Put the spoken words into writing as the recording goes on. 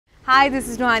Hi, this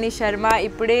is Ruhani Sharma.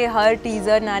 Ippude her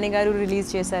teaser Nani garu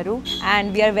release chesaru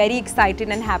and we are very excited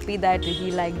and happy that he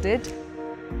liked it.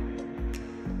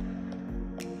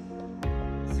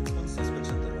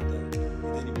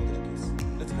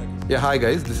 Yeah, hi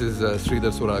guys, this is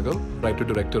Sreedhar Swaraghav,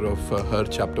 writer-director of her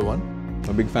chapter-1. I'm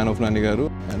a big fan of Nani garu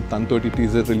and Tantoti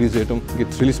teaser release cheyatam,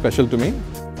 it's really special to me.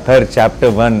 Her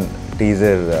chapter-1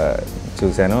 teaser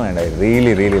chusano and I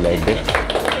really liked it.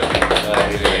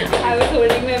 I was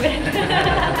holding my breath.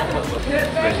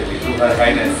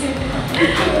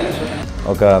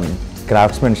 ఒక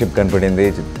craftsmanship కనపడింది,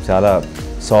 చాలా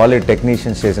solid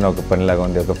technicians చేసిన ఒక పనిలాగా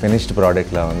ఉంది, ఒక finished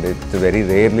product లా ఉంది. It's very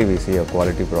rarely we see a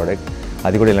quality product,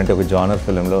 అది కూడా ఇలాంటి ఒక genre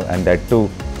ఫిల్మ్లో, and that to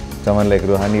someone like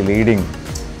Ruhani leading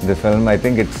the film. I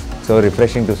think it's so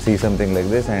refreshing to see something like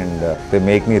this and they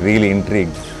make me really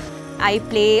intrigued. I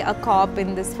play a cop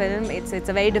in this film. It's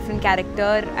a very different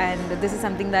character and this is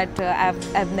something that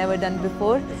I've never done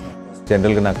before.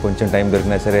 జనరల్గా నాకు కొంచెం time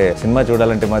దొరికినా సరే cinema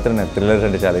చూడాలంటే మాత్రం నాకు thrillers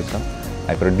అంటే చాలా ఇష్టం.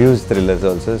 I produce thrillers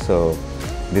also, so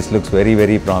this looks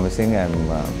very promising. I'm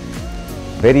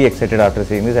very excited after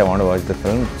seeing this. I want to watch the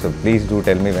film, so please do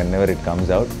tell me whenever it comes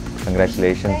out.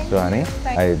 Congratulations, Ruhani.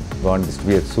 I want this to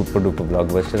be a super duper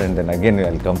blockbuster, and then again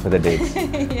I'll come for the dates.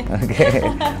 Yeah. Okay.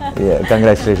 Yeah.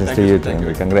 Congratulations to you.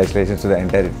 Congratulations to the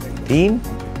entire team.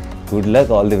 Good luck.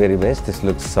 All the very best. This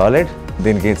looks solid.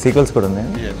 Then sequels kuda unnaya?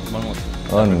 Yes, one more.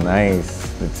 Oh, nice.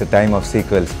 It's a time of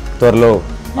sequels. Twarlo,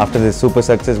 after this super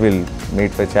success, we'll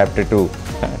meet for chapter 2.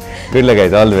 Good luck,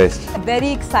 guys. All the best.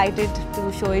 Very excited to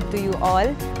show it to you all.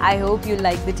 I hope you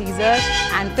like the teaser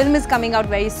and film is coming out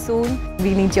very soon.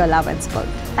 We need your love and support.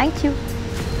 Thank you.